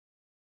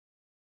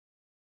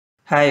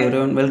Hi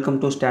everyone, welcome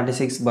to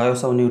Statistics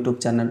Bios on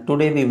YouTube channel.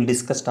 Today we will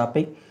discuss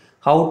topic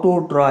how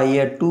to draw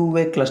a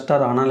two-way cluster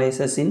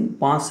analysis in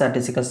past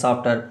statistical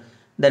software.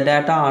 The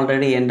data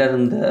already entered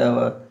in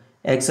the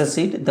Excel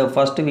sheet. The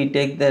first we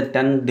take the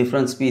 10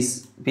 different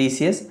species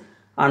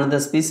and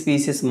the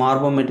species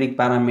morphometric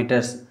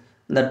parameters,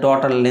 the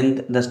total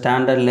length, the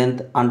standard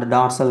length and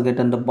dorsal gait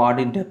and the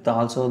body depth,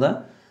 also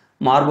the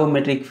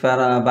morphometric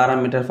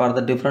parameter for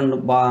the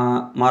different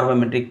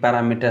morphometric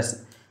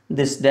parameters.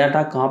 This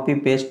data copy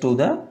paste to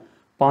the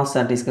past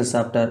statistical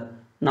software.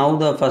 Now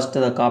the first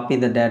copy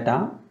the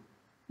data,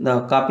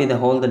 copy the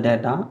whole the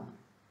data.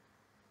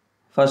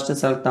 First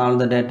select all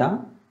the data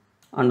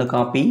and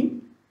copy,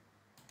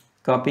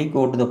 go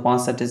to the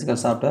past statistical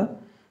software.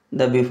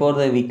 Before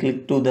that we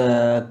click to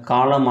the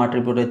column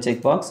attributed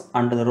checkbox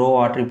and the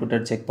row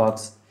attributed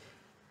checkbox.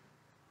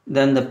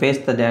 Then the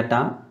paste the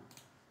data.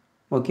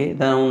 Okay,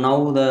 then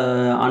now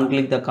the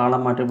unclick the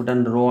column attribute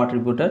and row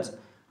attributes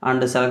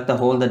and select the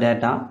whole the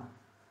data.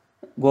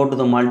 Go to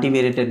the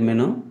multivariate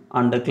menu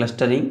and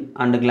clustering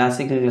and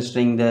classical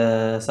clustering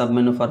the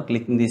submenu for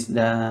clicking this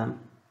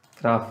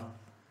graph.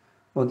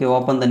 Okay,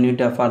 open the new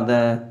tab for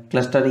the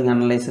clustering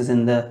analysis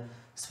in the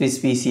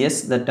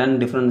species, the 10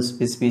 different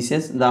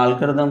species. The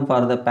algorithm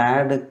for the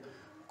paired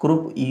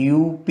group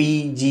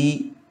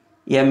UPGMA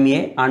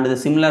and the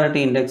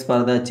similarity index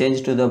for the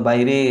change to the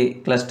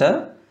biarray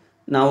cluster.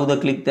 Now the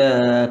click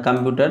the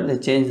computer, they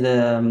change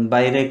the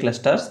biarray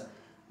clusters.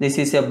 This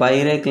is a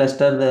biarray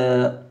cluster,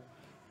 the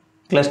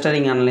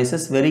clustering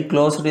analysis very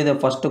close to the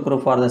first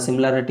group for the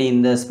similarity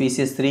in the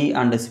species 3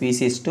 and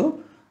species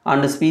 2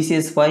 and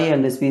species 5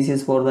 and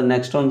species 4 the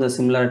next one the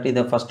similarity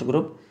the first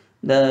group,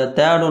 the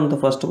third one the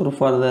first group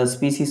for the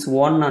species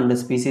 1 and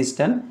species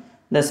 10,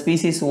 the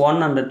species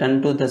 1 and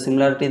 10 to the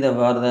similarity the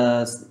for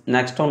the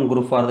next one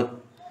group for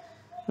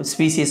the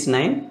species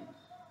 9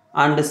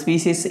 and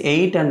species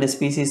 8 and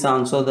species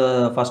also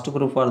the first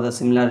group for the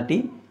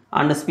similarity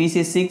and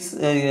species 6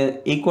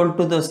 equal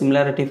to the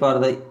similarity for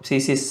the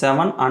species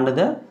 7 and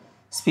the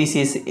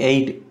species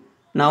 8.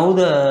 Now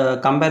the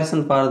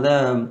comparison for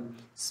the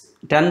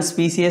 10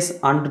 species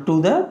and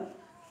to the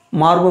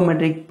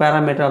morphometric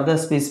parameter of the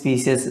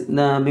species.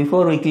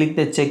 Before we click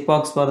the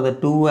checkbox for the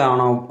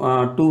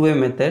two-way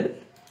method,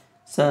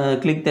 so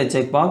click the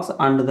checkbox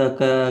and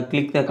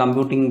click the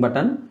computing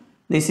button.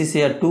 This is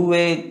a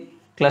two-way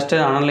cluster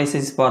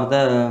analysis for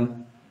the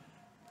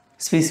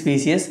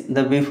species.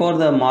 Before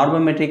the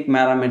morphometric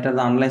parameter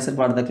the analyzer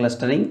for the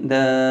clustering,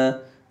 the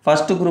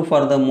first group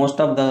for the most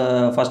of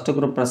the first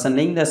group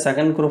presenting, the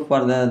second group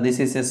for the this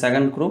is a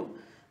second group,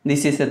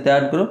 this is a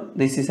third group,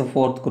 this is a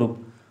fourth group.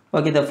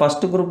 Okay, the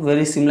first group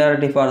very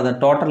similarity for the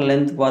total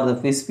length for the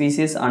fish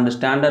species and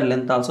standard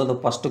length also the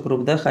first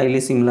group the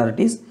highly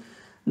similarities.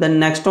 The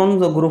next one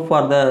the group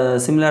for the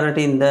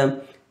similarity in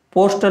the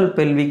postal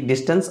pelvic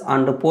distance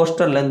and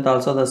postal length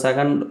also the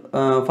second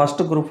first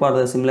group for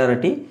the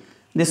similarity.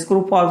 This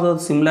group also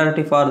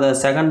similarity for the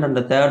second and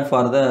the third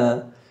for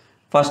the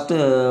first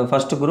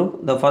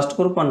group. The first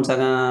group and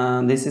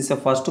second, this is a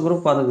first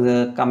group for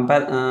the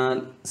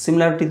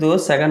similarity to the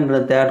second and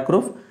the third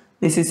group.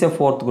 This is a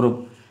fourth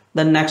group.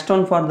 The next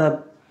one for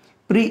the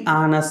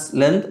pre-anus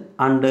length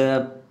and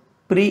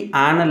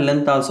pre-anal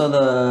length also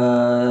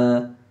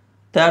the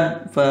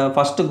third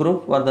first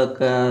group for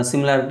the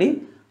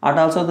similarity, and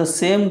also the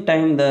same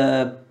time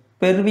the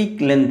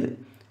pelvic length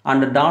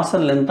and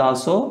dorsal length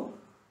also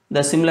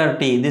the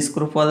similarity. This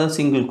group for the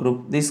single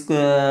group, this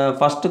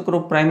first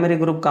group primary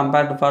group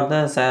compared for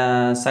the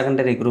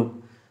secondary group.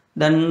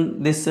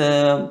 Then this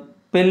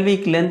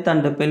pelvic length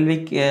and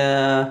pelvic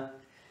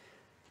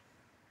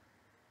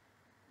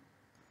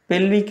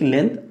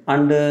length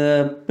and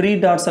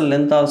pre-dorsal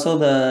length also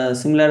the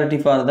similarity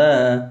for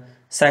the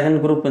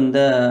second group in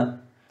the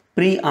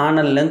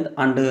pre-anal length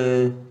and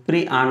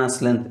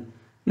pre-anus length.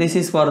 This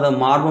is for the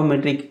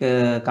morphometric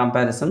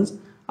comparisons.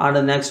 And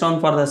the next one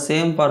for the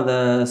same for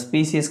the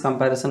species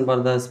comparison for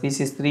the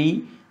species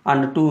 3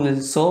 and 2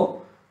 will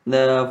show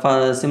the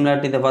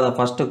similarity for the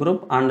first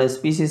group, and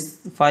species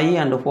 5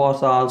 and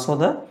 4 are also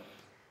the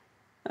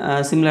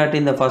similarity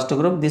in the first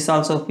group. This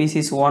also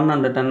species 1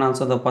 and 10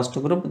 also the first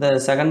group. The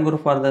second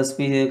group for the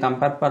species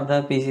compared for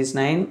the species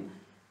 9,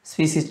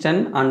 species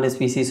 10 and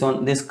species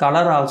 1. This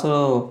color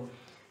also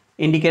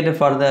indicated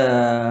for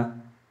the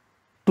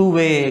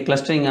two-way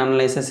clustering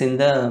analysis in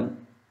the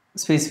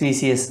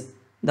species,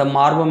 the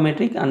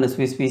morphometric and the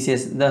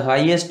species. The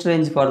highest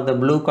range for the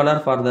blue color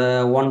for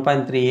the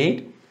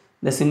 1.38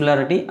 the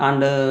similarity,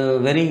 and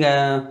very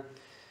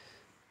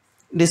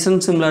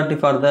distant similarity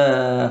for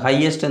the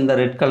highest in the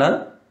red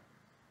color,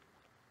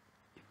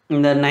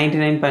 in the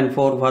 99.4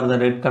 for the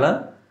red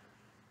color.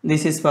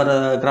 This is for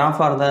a graph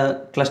for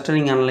the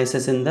clustering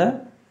analysis in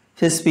the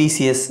fish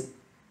species,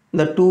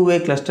 the two-way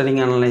clustering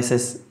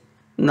analysis.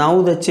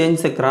 Now the change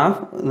the graph,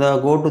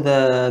 go to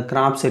the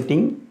graph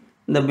setting.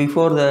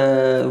 Before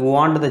the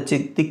want the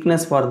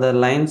thickness for the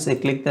lines,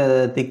 click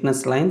the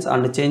thickness lines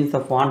and change the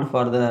font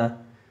for the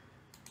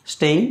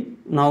stain.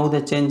 Now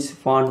the change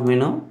font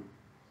menu.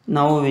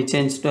 Now we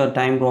change to a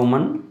time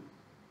Roman.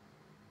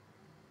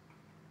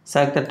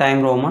 select the time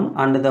Roman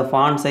and the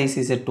font size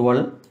is at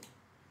 12.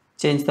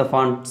 Change the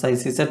font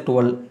size is at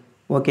 12.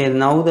 Okay,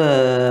 now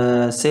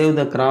the save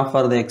the graph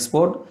for the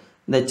export,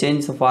 the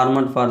change the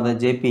format for the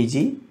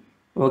JPG.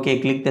 Okay,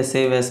 click the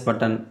save as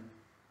button.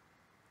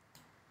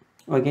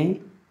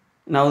 Okay,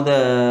 now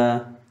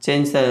the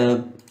change the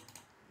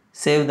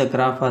save the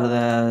graph for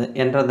the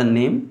enter the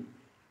name,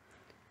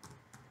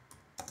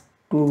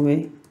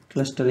 two-way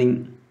clustering.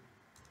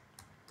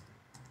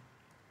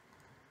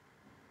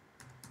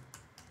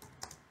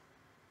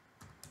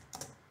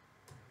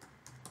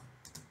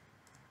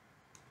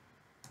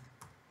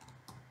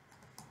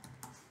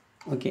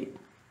 Okay,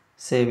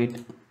 save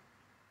it,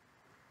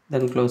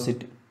 then close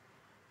it.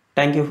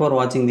 Thank you for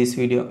watching this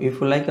video.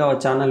 If you like our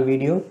channel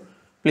video,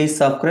 please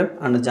subscribe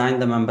and join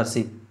the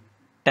membership.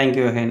 Thank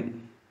you again.